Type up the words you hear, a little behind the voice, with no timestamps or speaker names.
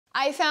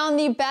I found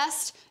the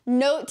best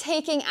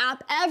note-taking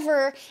app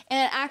ever,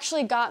 and it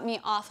actually got me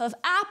off of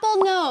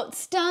Apple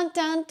Notes. Dun,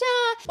 dun,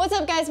 dun. What's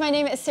up, guys? My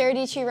name is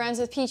Saradietschy, rhymes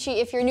with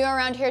Peachy. If you're new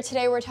around here,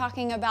 today we're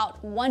talking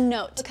about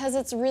OneNote because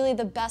it's really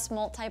the best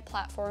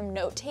multi-platform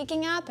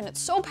note-taking app, and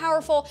it's so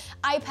powerful.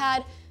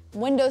 iPad,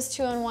 Windows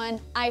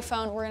 2-in-1,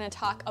 iPhone, we're gonna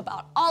talk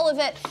about all of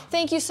it.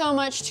 Thank you so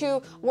much to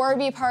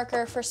Warby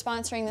Parker for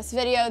sponsoring this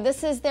video.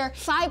 This is their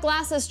 5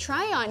 glasses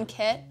try-on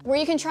kit where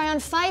you can try on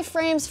 5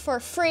 frames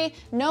for free,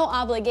 no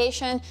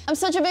obligation. I'm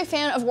such a big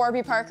fan of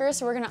Warby Parker,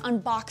 so we're gonna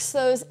unbox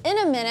those in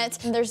a minute.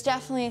 And there's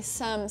definitely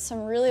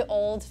some really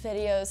old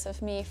videos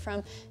of me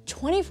from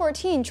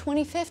 2014,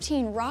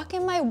 2015,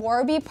 rocking my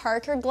Warby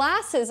Parker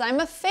glasses.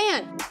 I'm a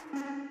fan.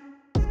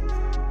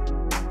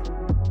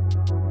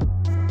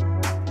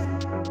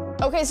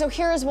 Okay, so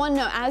here's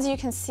OneNote. As you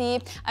can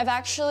see, I've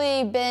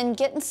actually been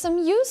getting some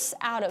use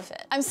out of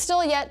it. I'm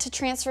still yet to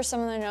transfer some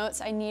of the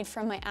notes I need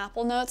from my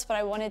Apple Notes, but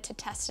I wanted to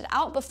test it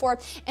out before.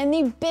 And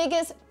the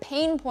biggest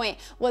pain point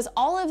was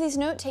all of these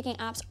note-taking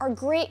apps are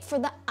great for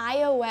the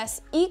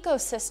iOS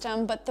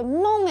ecosystem, but the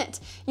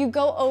moment you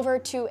go over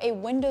to a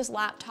Windows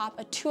laptop,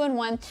 a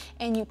 2-in-1,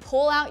 and you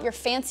pull out your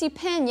fancy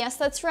pen, yes,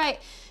 that's right,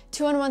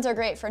 2-in-1s are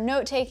great for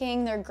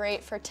note-taking, they're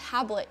great for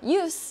tablet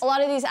use. A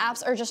lot of these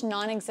apps are just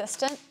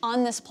non-existent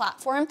on this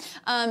platform.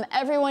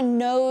 Everyone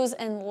knows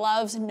and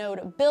loves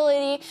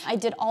Notability. I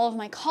did all of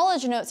my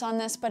college notes on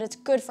this, but it's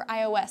good for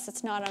iOS,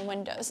 it's not on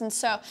Windows. And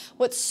so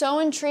what's so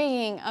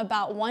intriguing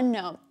about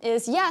OneNote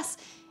is, yes,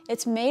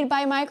 it's made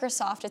by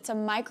Microsoft, it's a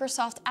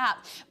Microsoft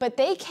app, but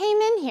they came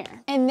in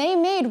here and they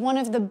made one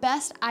of the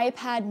best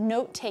iPad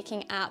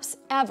note-taking apps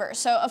ever.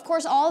 So of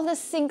course, all of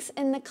this syncs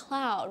in the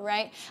cloud,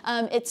 right?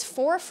 It's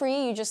for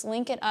free, you just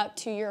link it up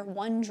to your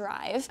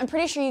OneDrive. I'm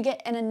pretty sure you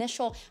get an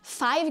initial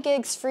 5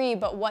 gigs free,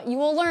 but what you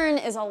will learn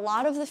is a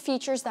lot of the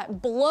features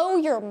that blow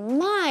your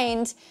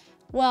mind.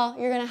 Well,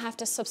 you're gonna have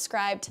to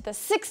subscribe to the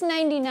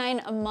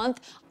 $6.99 a month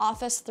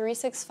Office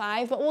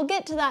 365, but we'll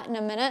get to that in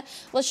a minute.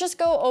 Let's just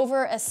go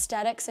over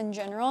aesthetics in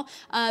general.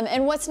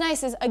 And what's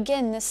nice is,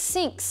 again, this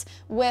syncs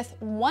with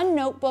one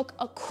notebook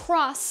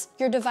across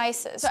your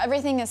devices. So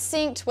everything is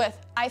synced with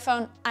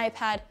iPhone,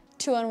 iPad,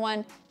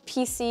 2-in-1,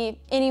 PC,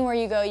 anywhere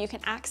you go, you can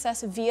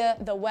access via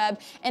the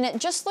web, and it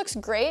just looks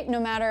great no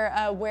matter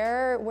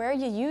where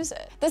you use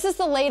it. This is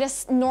the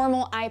latest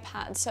normal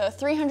iPad, so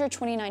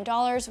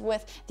 $329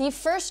 with the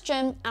 1st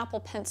gen Apple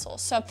Pencil.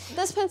 So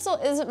this pencil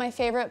isn't my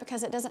favorite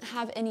because it doesn't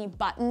have any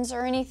buttons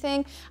or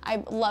anything.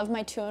 I love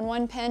my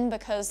 2-in-1 pen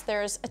because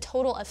there's a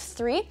total of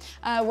 3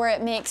 where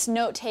it makes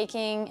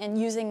note-taking and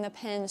using the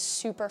pen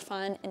super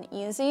fun and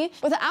easy.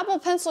 With the Apple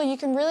Pencil, you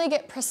can really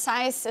get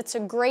precise. It's a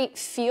great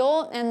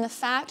feel, and the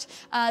fact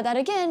that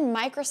again,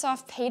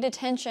 Microsoft paid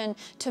attention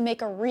to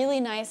make a really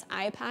nice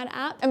iPad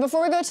app. And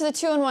before we go to the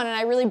 2-in-1 and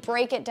I really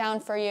break it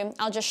down for you,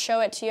 I'll just show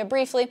it to you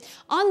briefly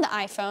on the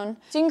iPhone.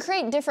 So you can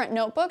create different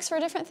notebooks for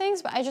different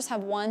things, but I just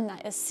have one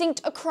that is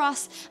synced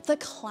across the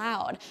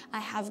cloud. I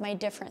have my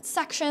different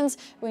sections.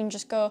 We can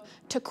just go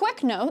to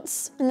quick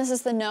notes, and this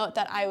is the note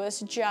that I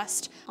was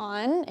just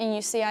on. And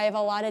you see I have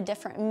a lot of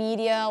different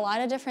media, a lot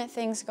of different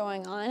things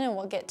going on, and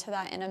we'll get to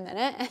that in a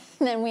minute. And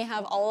then we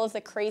have all of the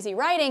crazy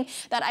writing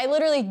that I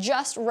literally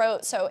just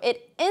wrote, so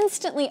it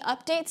instantly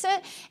updates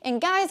it. And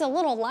guys, a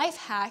little life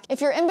hack,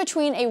 if you're in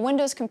between a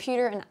Windows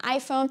computer and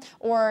iPhone,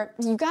 or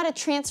you gotta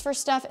transfer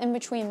stuff in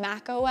between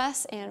Mac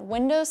OS and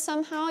Windows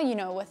somehow, you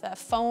know, with a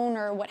phone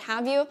or what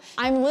have you,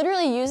 I'm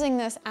literally using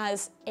this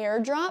as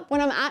AirDrop.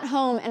 When I'm at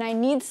home and I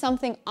need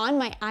something on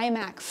my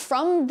iMac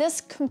from this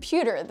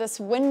computer, this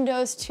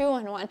Windows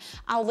 2-in-1,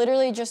 I'll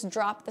literally just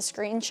drop the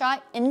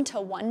screenshot into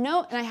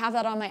OneNote, and I have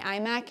that on my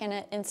iMac and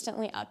it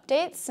instantly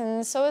updates.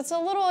 And so it's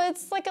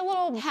like a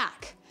little hack.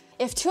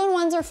 If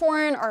 2-in-1s are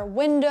foreign or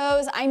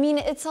Windows, I mean,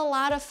 it's a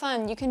lot of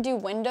fun. You can do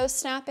window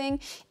snapping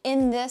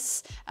in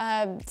this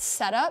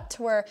setup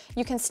to where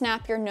you can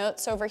snap your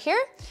notes over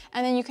here,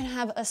 and then you can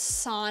have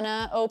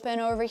Asana open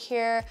over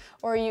here,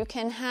 or you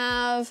can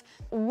have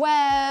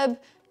web,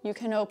 you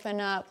can open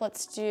up,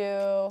 let's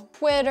do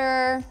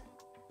Twitter,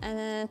 and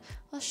then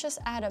let's just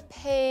add a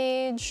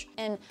page.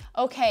 And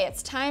okay,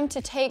 it's time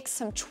to take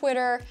some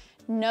Twitter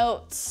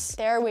notes.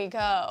 There we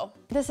go.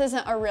 This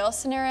isn't a real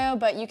scenario,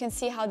 but you can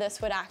see how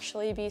this would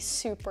actually be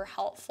super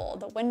helpful.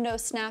 The window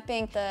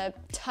snapping, the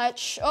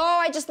touch, oh,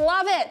 I just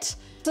love it.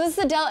 So this is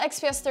the Dell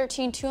XPS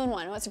 13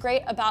 2-in-1. What's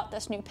great about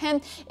this new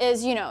pen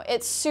is, you know,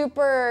 it's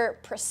super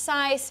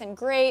precise and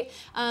great,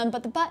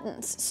 but the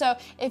buttons. So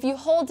if you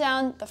hold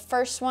down the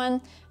first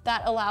one,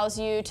 that allows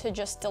you to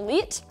just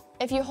delete.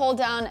 If you hold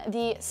down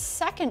the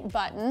second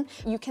button,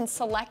 you can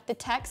select the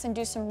text and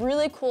do some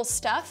really cool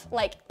stuff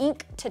like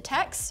ink to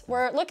text,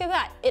 where look at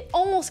that, it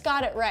almost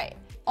got it right.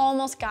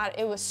 Almost got it,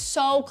 it was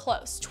so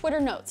close.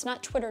 Twitter notes,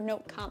 not Twitter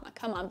note comma,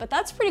 come on, but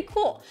that's pretty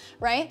cool,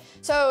 right?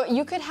 So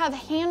you could have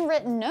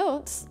handwritten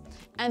notes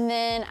and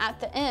then at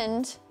the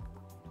end,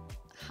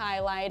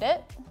 highlight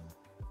it,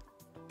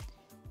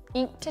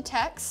 ink to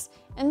text,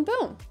 and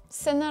boom,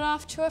 send that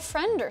off to a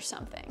friend or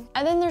something.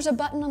 And then there's a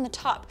button on the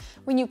top.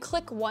 When you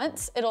click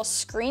once, it'll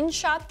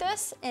screenshot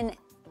this and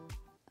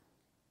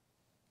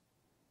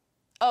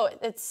Oh,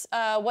 it's,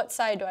 what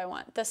side do I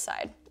want? This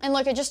side. And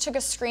look, I just took a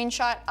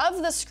screenshot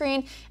of the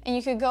screen and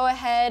you could go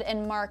ahead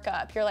and mark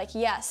up. You're like,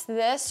 yes,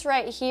 this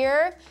right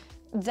here,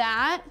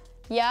 that,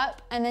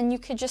 yep, and then you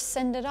could just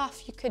send it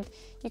off.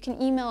 You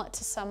can email it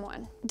to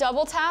someone.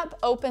 Double tap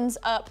opens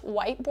up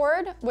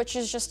whiteboard, which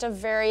is just a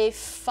very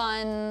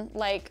fun,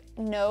 like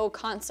no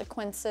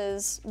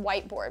consequences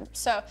whiteboard.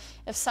 So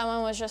if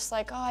someone was just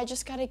like, oh, I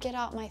just gotta get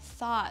out my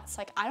thoughts,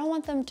 like I don't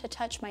want them to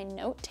touch my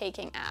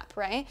note-taking app,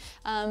 right?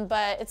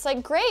 But it's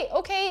like, great,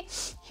 okay,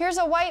 here's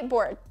a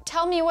whiteboard.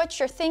 Tell me what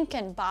you're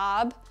thinking,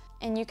 Bob.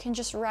 And you can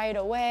just write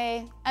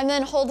away. And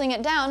then holding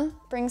it down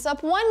brings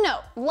up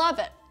OneNote. Love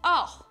it.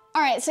 Oh.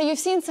 All right, so you've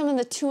seen some of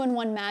the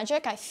two-in-one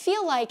magic. I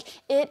feel like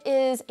it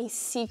is a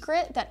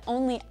secret that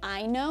only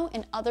I know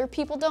and other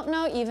people don't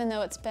know, even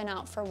though it's been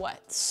out for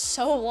what,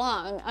 so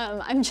long.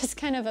 I'm just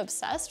kind of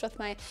obsessed with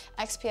my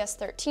XPS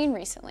 13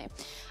 recently.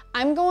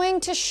 I'm going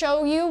to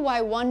show you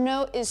why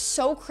OneNote is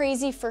so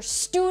crazy for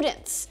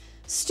students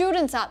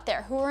out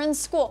there who are in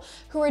school,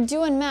 who are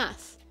doing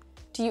math.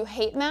 Do you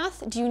hate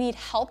math? Do you need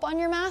help on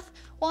your math?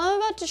 Well, I'm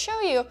about to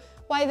show you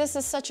why this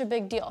is such a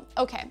big deal.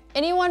 Okay,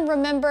 anyone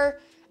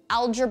remember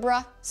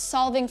algebra,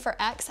 solving for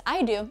X?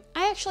 I do.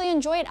 I actually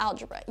enjoyed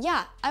algebra.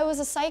 Yeah, I was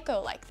a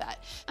psycho like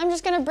that. I'm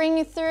just gonna bring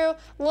you through a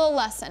little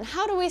lesson.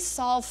 How do we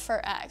solve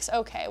for X?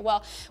 Okay,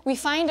 well, we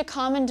find a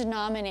common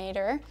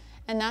denominator,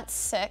 and that's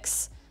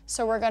 6.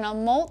 So we're gonna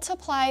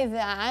multiply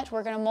that.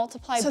 We're gonna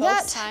multiply both sides by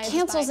 6. So that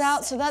cancels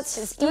out, so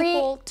that's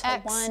 3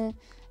 to 1,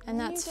 and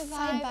that's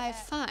 5 by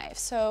 5.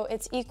 So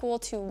it's equal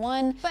to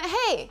 1. But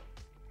hey,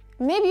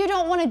 maybe you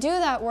don't wanna do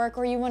that work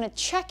or you wanna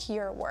check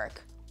your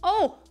work.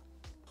 Oh,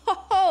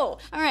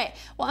 all right,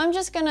 well, I'm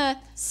just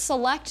gonna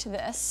select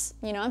this.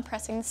 You know, I'm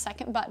pressing the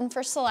second button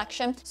for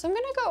selection. So I'm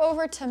gonna go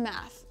over to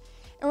math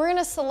and we're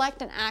gonna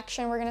select an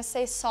action. We're gonna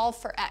say solve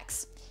for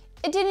X.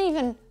 It didn't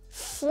even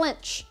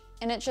flinch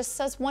and it just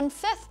says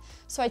 1/5.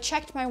 So I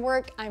checked my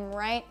work, I'm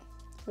right.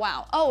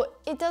 Wow, oh,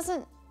 it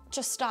doesn't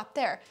just stop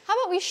there. How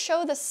about we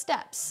show the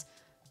steps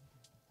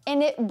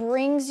and it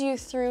brings you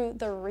through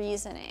the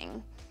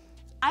reasoning.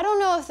 I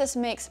don't know if this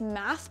makes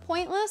math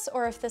pointless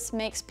or if this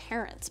makes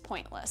parents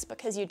pointless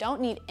because you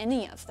don't need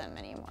any of them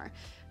anymore.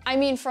 I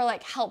mean, for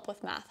like help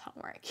with math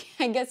homework.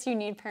 I guess you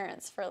need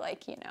parents for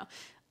like, you know,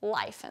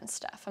 life and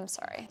stuff, I'm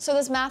sorry. So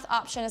this math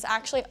option is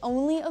actually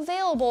only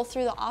available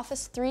through the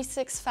Office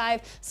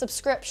 365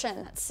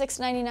 subscription. That's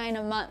 $6.99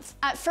 a month.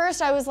 At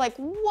first I was like,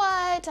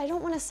 what? I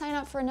don't want to sign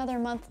up for another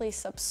monthly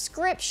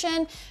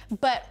subscription,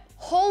 but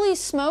holy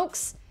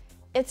smokes,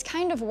 it's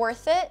kind of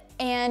worth it,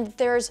 and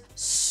there's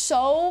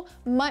so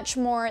much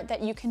more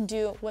that you can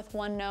do with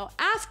OneNote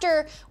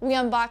after we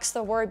unbox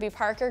the Warby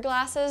Parker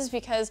glasses,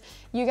 because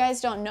you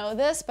guys don't know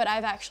this, but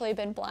I've actually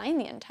been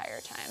blind the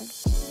entire time.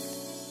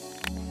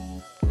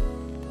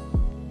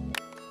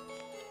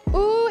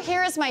 Ooh,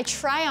 here is my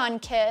try-on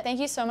kit. Thank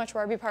you so much,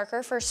 Warby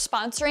Parker, for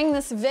sponsoring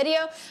this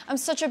video. I'm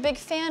such a big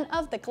fan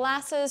of the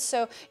glasses,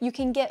 so you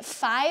can get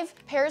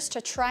 5 pairs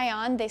to try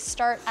on. They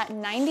start at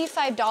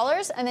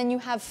 $95, and then you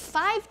have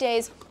 5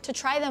 days to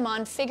try them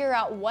on, figure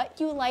out what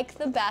you like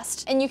the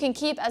best, and you can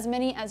keep as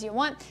many as you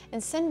want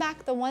and send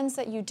back the ones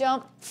that you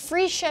don't.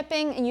 Free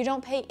shipping, and you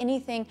don't pay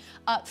anything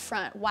up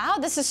front. Wow,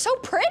 this is so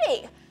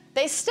pretty.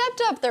 They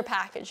stepped up their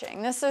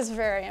packaging. This is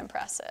very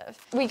impressive.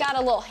 We got a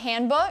little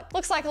handbook.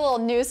 Looks like a little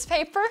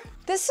newspaper.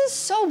 This is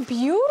so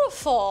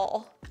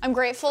beautiful. I'm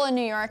grateful in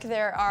New York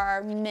there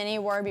are many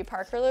Warby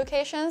Parker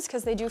locations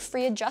because they do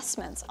free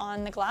adjustments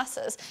on the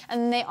glasses.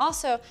 And they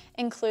also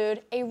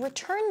include a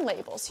return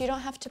label so you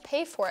don't have to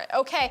pay for it.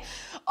 Okay,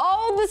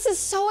 oh, this is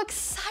so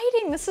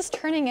exciting. This is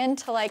turning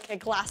into like a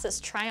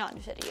glasses try-on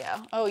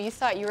video. Oh, you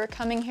thought you were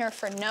coming here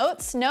for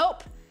notes?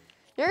 Nope.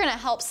 You're gonna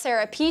help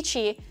Sarah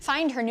Peachy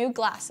find her new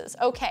glasses.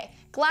 Okay,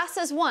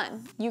 glasses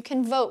 1, you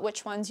can vote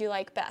which ones you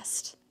like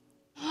best.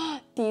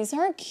 These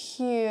are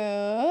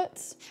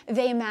cute.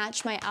 They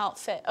match my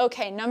outfit.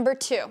 Okay, number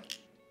 2.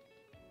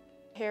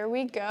 Here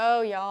we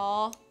go,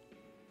 y'all.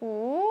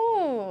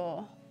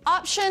 Ooh.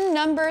 Option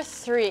number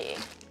 3.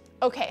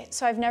 Okay,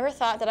 so I've never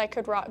thought that I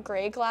could rock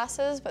gray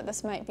glasses, but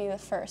this might be the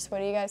first. What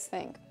do you guys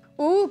think?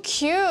 Ooh,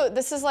 cute.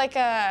 This is like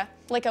a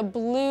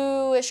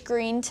bluish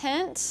green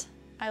tint.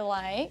 I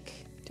like.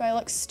 Do I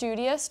look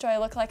studious? Do I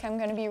look like I'm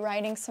gonna be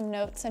writing some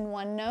notes in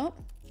OneNote?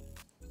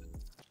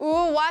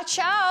 Ooh, watch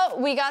out.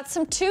 We got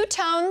some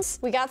two-tones.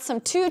 We got some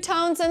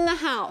two-tones in the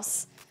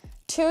house.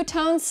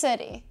 Two-tone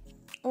city.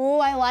 Ooh,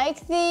 I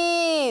like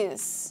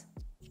these.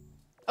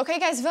 Okay,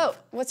 guys, vote.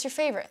 What's your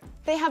favorite?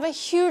 They have a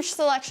huge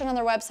selection on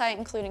their website,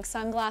 including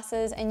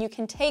sunglasses, and you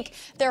can take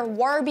their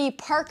Warby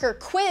Parker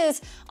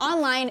quiz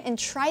online and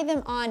try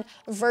them on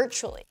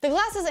virtually. The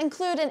glasses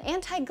include an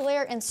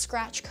anti-glare and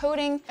scratch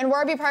coating, and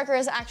Warby Parker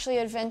is actually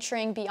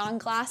adventuring beyond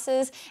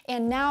glasses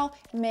and now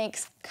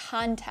makes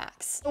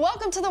contacts.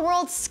 Welcome to the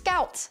world,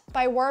 Scout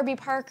by Warby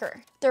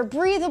Parker. They're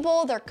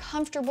breathable, they're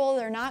comfortable,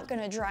 they're not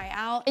gonna dry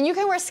out. And you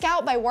can wear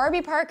Scout by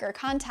Warby Parker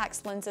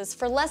contact lenses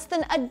for less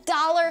than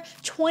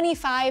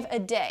 $1.25 a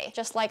day.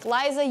 Just like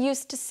Liza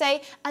used to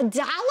say,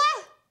 $1?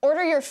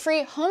 Order your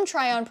free home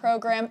try-on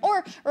program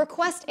or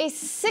request a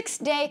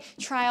 6-day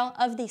trial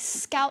of the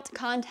Scout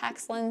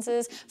contacts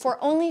lenses for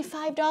only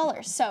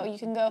 $5. So you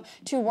can go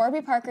to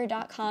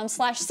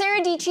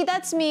warbyparker.com/saradietschy,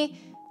 that's me,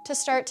 to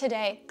start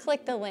today.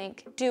 Click the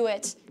link, do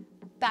it.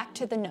 Back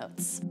to the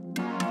notes.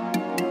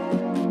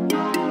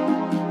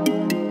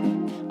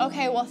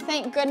 Okay, well,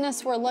 thank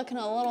goodness we're looking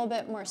a little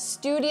bit more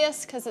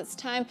studious because it's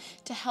time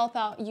to help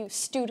out you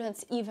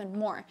students even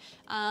more.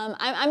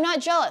 I'm not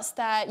jealous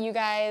that you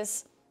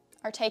guys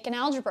are taking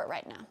algebra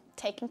right now,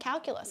 taking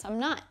calculus. I'm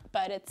not,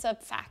 but it's a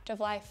fact of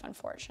life,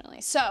 unfortunately.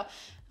 So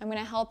I'm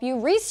gonna help you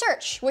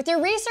research with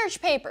your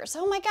research papers.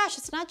 Oh my gosh,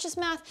 it's not just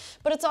math,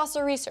 but it's also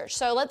research.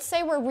 So let's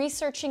say we're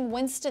researching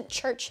Winston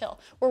Churchill.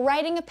 We're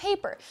writing a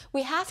paper.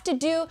 We have to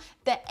do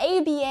the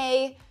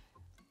ABA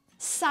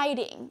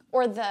citing,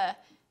 or the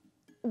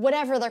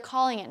whatever they're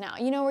calling it now.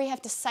 You know, where you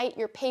have to cite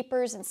your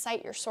papers and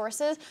cite your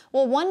sources?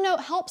 Well, OneNote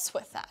helps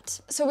with that.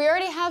 So we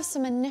already have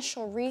some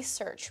initial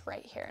research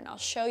right here, and I'll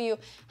show you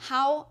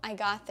how I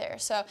got there.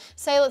 So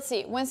say, let's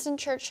see, Winston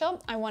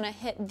Churchill, I wanna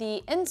hit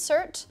the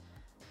insert,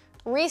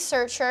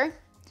 researcher,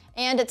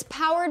 and it's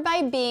powered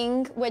by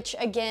Bing, which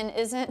again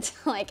isn't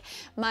like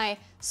my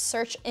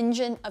search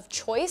engine of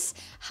choice.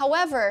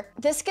 However,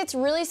 this gets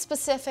really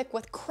specific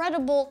with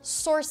credible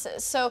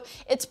sources. So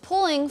it's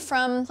pulling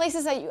from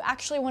places that you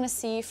actually want to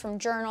see, from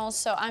journals.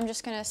 So I'm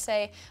just going to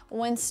say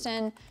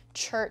Winston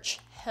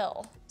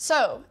Churchill.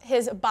 So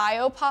his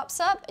bio pops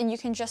up, and you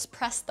can just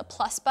press the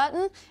plus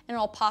button and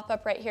it'll pop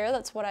up right here.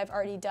 That's what I've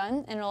already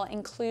done, and it'll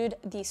include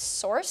the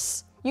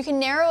source. You can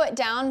narrow it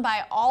down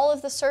by all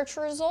of the search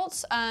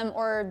results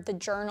or the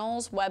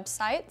journal's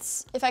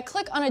websites. If I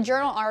click on a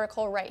journal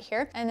article right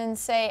here and then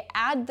say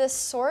add this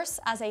source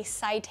as a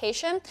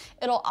citation,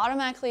 it'll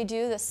automatically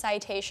do the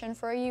citation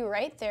for you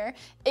right there.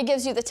 It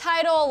gives you the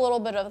title, a little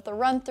bit of the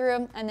run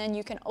through, and then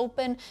you can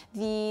open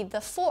the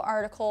full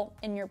article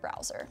in your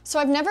browser. So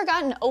I've never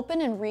gotten open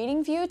in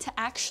reading view to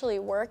actually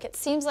work. It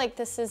seems like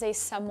this is a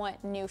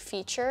somewhat new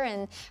feature,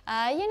 and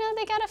you know,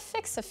 they gotta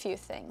fix a few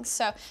things.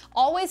 So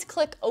always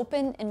click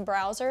open in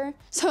browser.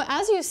 So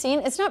as you've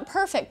seen, it's not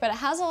perfect, but it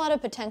has a lot of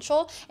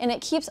potential, and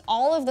it keeps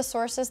all of the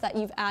sources that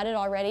you've added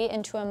already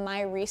into a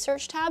My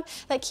Research tab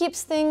that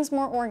keeps things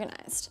more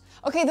organized.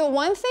 Okay, the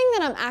one thing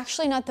that I'm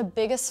actually not the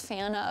biggest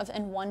fan of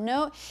in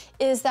OneNote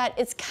is that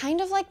it's kind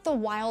of like the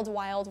wild,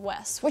 wild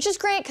west, which is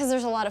great because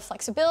there's a lot of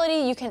flexibility.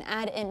 You can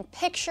add in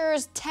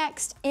pictures,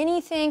 text,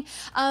 anything.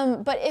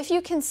 But if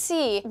you can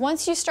see,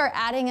 once you start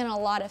adding in a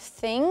lot of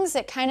things,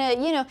 it kind of,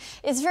 you know,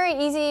 it's very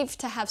easy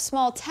to have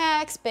small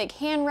text, big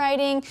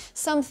handwriting.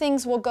 Some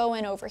things will go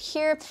in over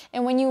here.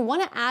 And when you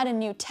want to add a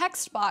new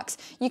text box,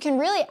 you can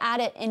really add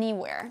it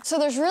anywhere. So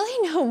there's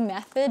really no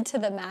method to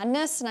the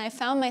madness. And I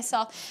found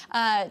myself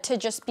to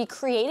just be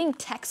creating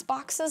text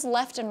boxes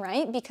left and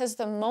right, because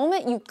the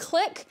moment you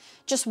click,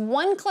 just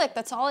one click,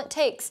 that's all it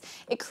takes,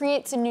 it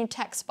creates a new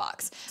text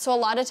box. So a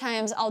lot of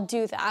times I'll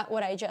do that,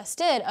 what I just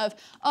did of,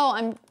 oh,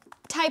 I'm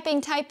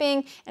typing,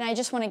 and I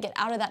just want to get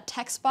out of that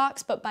text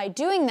box, but by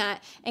doing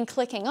that and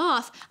clicking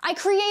off, I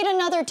create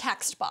another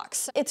text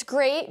box. It's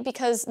great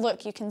because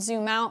look, you can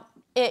zoom out.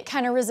 It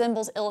kind of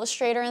resembles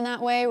Illustrator in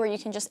that way, where you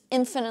can just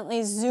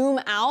infinitely zoom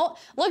out.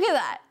 Look at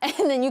that.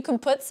 And then you can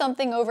put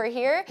something over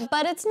here,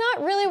 but it's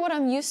not really what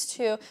I'm used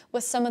to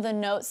with some of the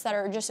notes that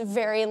are just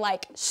very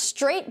like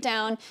straight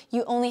down.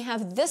 You only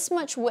have this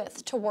much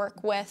width to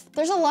work with.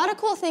 There's a lot of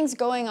cool things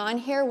going on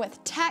here with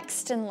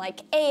text and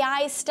like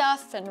AI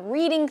stuff and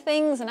reading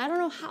things, and I don't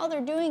know how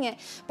they're doing it,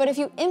 but if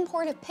you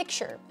import a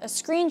picture, a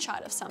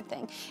screenshot of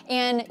something,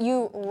 and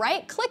you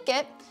right click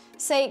it,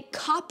 say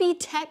copy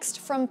text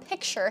from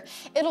picture,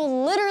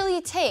 it'll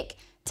literally take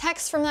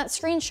text from that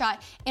screenshot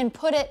and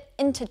put it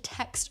into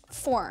text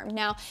form.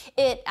 Now,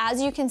 it, as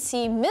you can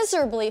see,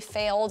 miserably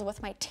failed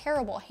with my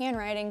terrible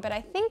handwriting, but I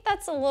think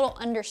that's a little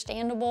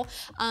understandable,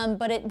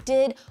 but it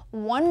did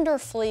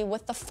wonderfully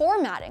with the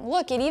formatting.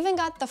 Look, it even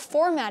got the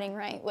formatting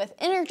right with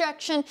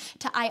introduction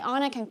to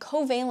ionic and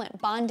covalent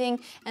bonding,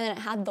 and then it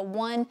had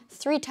the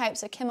 3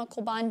 types of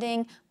chemical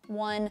bonding,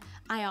 1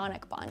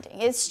 ionic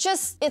bonding. It's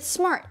just, it's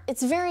smart.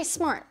 It's very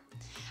smart.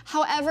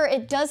 However,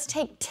 it does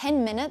take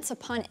 10 minutes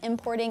upon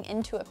importing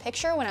into a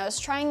picture. When I was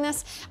trying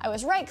this, I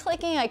was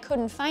right-clicking, I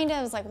couldn't find it.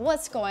 I was like,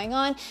 what's going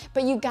on?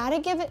 But you gotta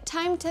give it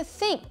time to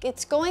think.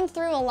 It's going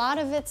through a lot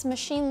of its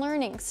machine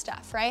learning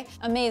stuff, right?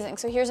 Amazing.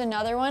 So here's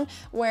another one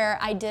where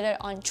I did it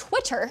on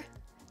Twitter.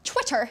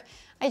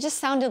 I just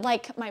sounded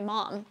like my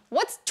mom.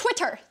 What's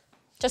Twitter?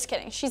 Just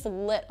kidding, she's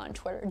lit on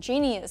Twitter.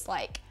 Jeannie is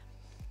like,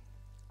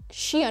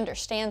 she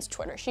understands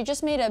Twitter. She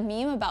just made a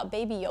meme about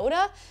Baby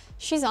Yoda.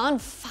 She's on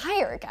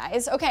fire,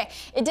 guys. Okay,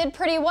 it did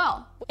pretty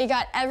well. It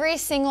got every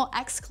single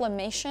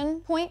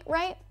exclamation point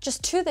right,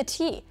 just to the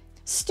T.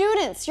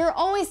 Students, you're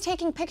always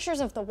taking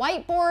pictures of the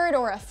whiteboard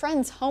or a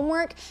friend's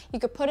homework. You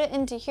could put it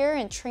into here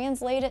and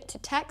translate it to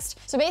text.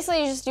 So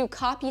basically you just do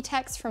copy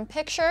text from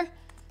picture,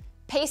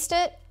 paste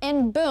it,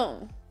 and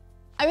boom.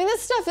 I mean,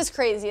 this stuff is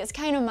crazy. It's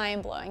kind of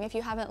mind-blowing if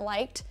you haven't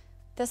liked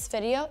this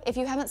video, if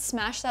you haven't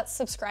smashed that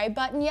subscribe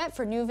button yet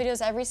for new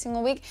videos every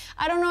single week,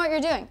 I don't know what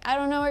you're doing. I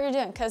don't know what you're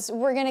doing, because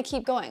we're gonna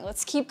keep going.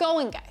 Let's keep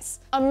going,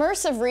 guys.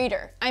 Immersive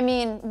reader. I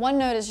mean,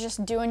 OneNote is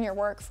just doing your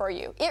work for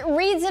you. It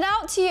reads it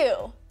out to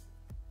you.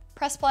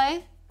 Press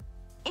play.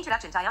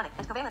 Introduction to ionic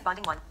and covalent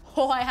bonding 1.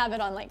 Oh, I have it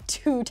on like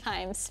 2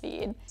 times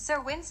speed. Sir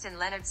Winston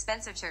Leonard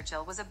Spencer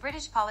Churchill was a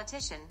British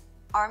politician,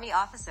 army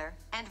officer,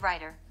 and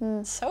writer.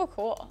 So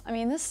cool. I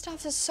mean, this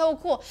stuff is so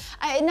cool.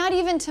 Not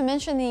even to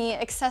mention the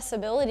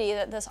accessibility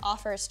that this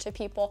offers to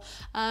people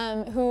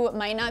who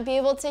might not be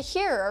able to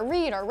hear or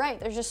read or write.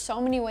 There's just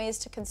so many ways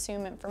to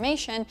consume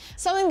information.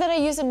 Something that I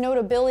use in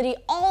Notability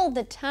all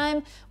the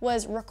time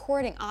was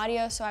recording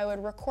audio. So I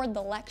would record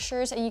the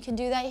lectures, and you can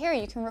do that here.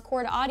 You can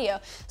record audio.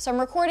 So I'm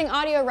recording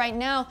audio right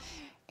now.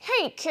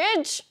 Hey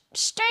kids,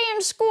 stay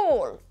in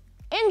school.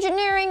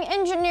 Engineering,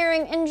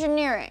 engineering,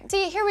 engineering.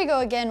 See, here we go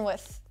again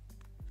with,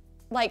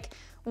 like,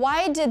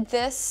 why did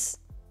this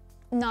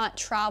not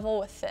travel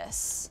with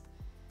this?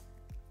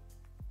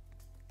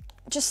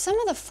 Just some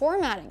of the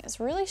formatting is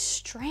really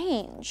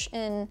strange,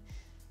 and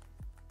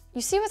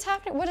you see what's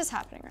happening? What is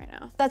happening right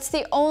now? That's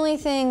the only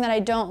thing that I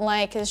don't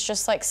like, is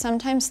just like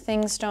sometimes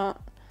things don't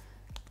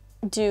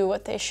do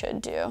what they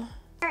should do.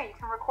 Here you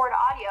can record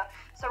audio.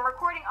 So I'm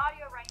recording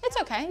audio right now.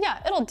 It's okay,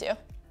 yeah, it'll do.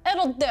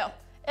 It'll do.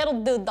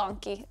 It'll do,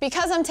 donkey.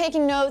 Because I'm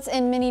taking notes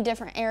in many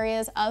different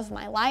areas of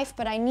my life,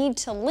 but I need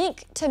to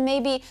link to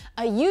maybe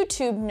a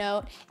YouTube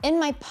note in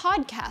my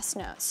podcast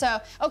notes. So,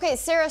 okay,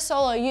 Sarah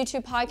Solo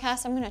YouTube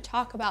podcast, I'm gonna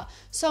talk about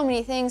so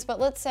many things, but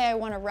let's say I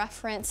wanna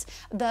reference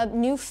the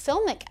new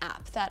Filmic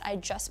app that I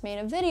just made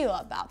a video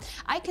about.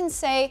 I can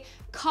say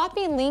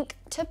copy link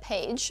to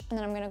page, and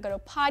then I'm gonna go to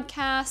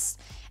podcast,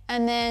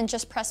 and then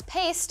just press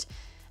paste,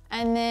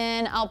 and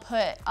then I'll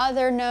put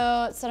other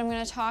notes that I'm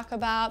gonna talk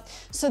about.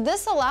 So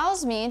this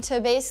allows me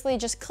to basically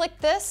just click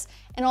this,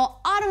 and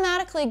it'll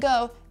automatically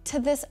go to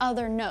this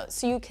other note.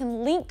 So you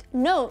can link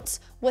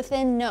notes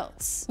within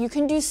notes. You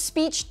can do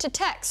speech to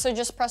text, so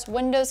just press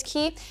Windows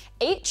key,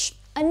 H,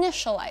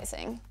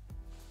 initializing.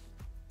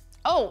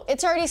 Oh,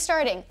 it's already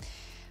starting.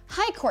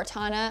 Hi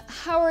Cortana,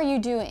 how are you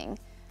doing?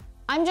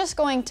 I'm just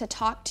going to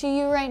talk to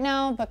you right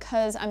now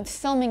because I'm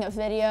filming a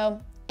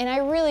video, and I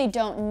really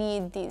don't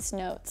need these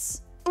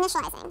notes.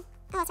 Initializing.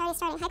 Oh, it's already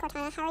starting. Hi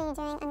Cortana, how are you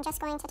doing? I'm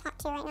just going to talk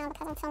to you right now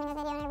because I'm filming a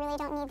video and I really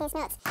don't need these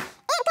notes. It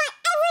got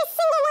every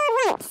single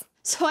word right!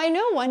 So I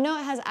know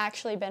OneNote has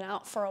actually been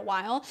out for a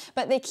while,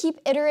 but they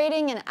keep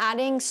iterating and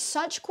adding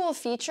such cool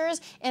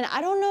features, and I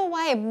don't know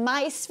why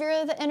my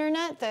sphere of the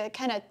internet, the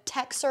kind of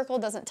tech circle,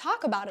 doesn't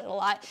talk about it a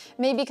lot.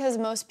 Maybe because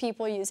most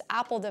people use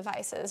Apple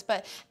devices,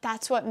 but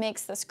that's what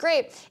makes this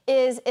great,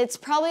 is it's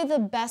probably the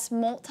best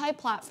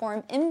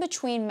multi-platform in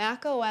between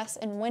Mac OS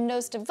and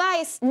Windows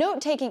device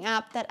note-taking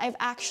app that I've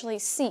actually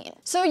seen.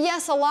 So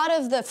yes, a lot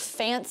of the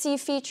fancy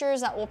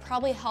features that will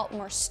probably help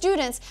more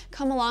students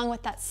come along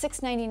with that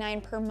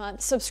 $6.99 per month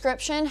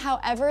subscription.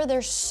 However,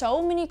 there's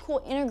so many cool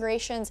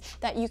integrations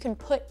that you can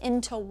put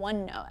into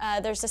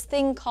OneNote. There's this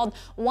thing called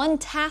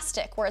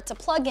OneTastic, where it's a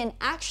plugin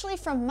actually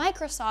from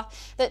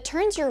Microsoft that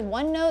turns your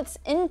OneNotes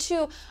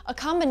into a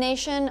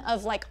combination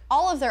of like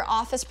all of their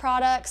Office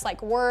products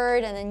like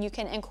Word, and then you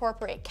can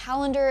incorporate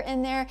Calendar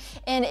in there,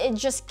 and it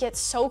just gets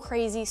so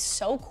crazy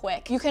so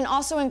quick. You can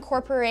also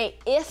incorporate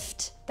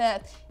if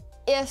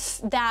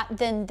that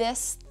then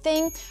this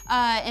thing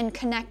and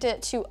connect it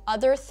to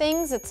other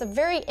things. It's a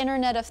very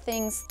Internet of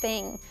Things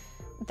thing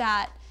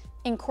that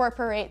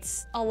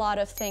incorporates a lot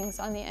of things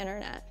on the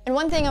internet. And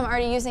one thing I'm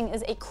already using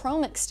is a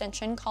Chrome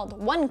extension called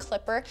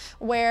OneClipper,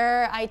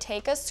 where I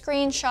take a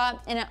screenshot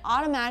and it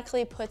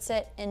automatically puts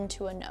it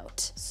into a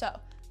note. So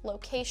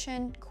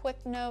location,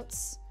 quick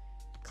notes,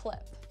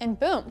 clip. And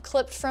boom,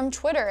 clipped from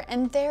Twitter,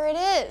 and there it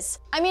is.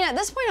 I mean, at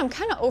this point, I'm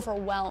kind of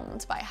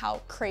overwhelmed by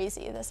how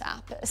crazy this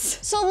app is.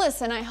 So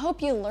listen, I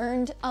hope you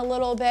learned a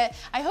little bit.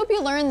 I hope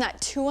you learned that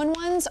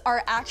two-in-ones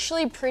are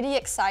actually pretty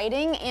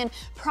exciting and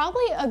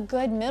probably a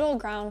good middle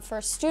ground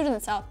for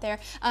students out there.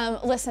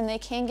 Listen, they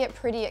can get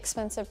pretty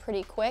expensive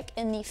pretty quick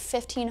in the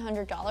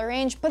 $1,500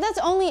 range, but that's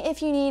only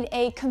if you need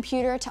a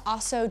computer to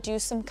also do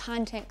some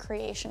content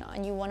creation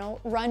on. You want to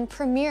run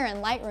Premiere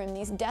and Lightroom,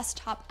 these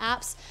desktop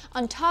apps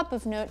on top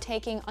of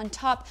note-taking, on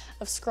top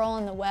of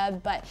scrolling the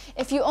web. But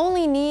if you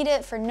only need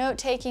it for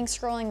note-taking,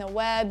 scrolling the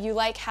web, you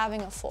like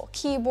having a full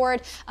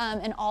keyboard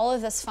and all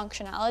of this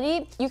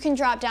functionality, you can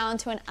drop down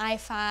to an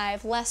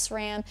i5, less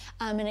RAM,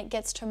 and it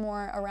gets to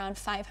more around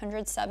 $500,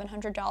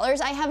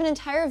 $700. I have an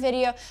entire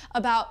video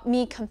about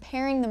me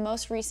comparing the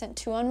most recent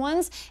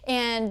two-in-ones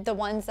and the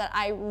ones that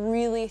I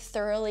really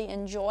thoroughly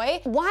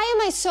enjoy. Why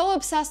am I so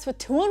obsessed with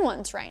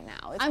two-in-ones right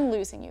now? I'm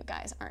losing you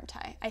guys, aren't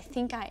I? I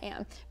think I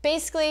am.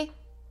 Basically,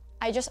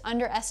 I just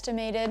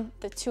underestimated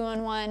the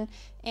two-in-one,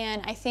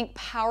 and I think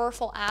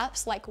powerful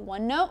apps like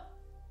OneNote.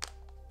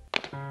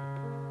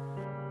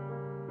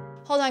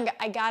 Hold on,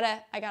 I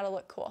gotta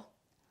look cool.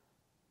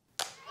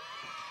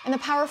 And the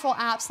powerful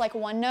apps like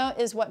OneNote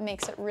is what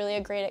makes it really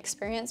a great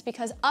experience,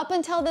 because up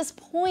until this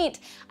point,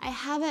 I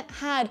haven't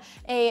had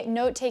a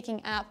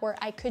note-taking app where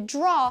I could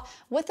draw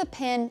with a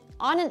pen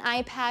on an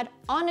iPad,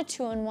 on a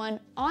 2-in-1,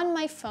 on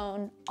my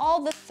phone,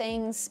 all the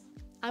things.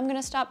 I'm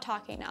gonna stop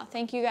talking now.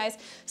 Thank you guys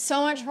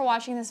so much for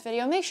watching this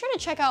video. Make sure to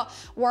check out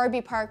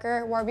Warby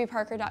Parker,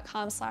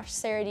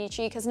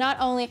 warbyparker.com/saradietschy, because not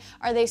only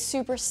are they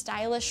super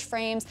stylish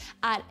frames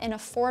at an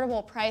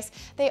affordable price,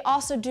 they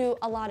also do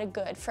a lot of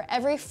good. For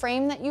every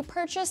frame that you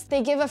purchase,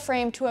 they give a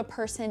frame to a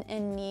person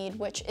in need,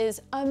 which is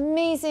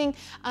amazing.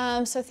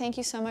 So thank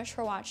you so much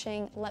for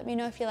watching. Let me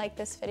know if you like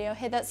this video.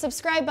 Hit that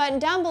subscribe button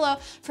down below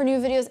for new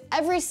videos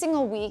every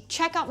single week.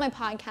 Check out my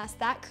podcast,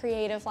 That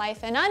Creative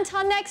Life. And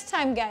until next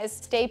time, guys,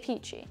 stay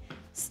peachy.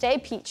 Stay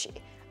peachy.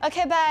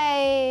 Okay,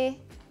 bye.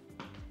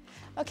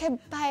 Okay,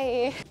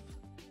 bye.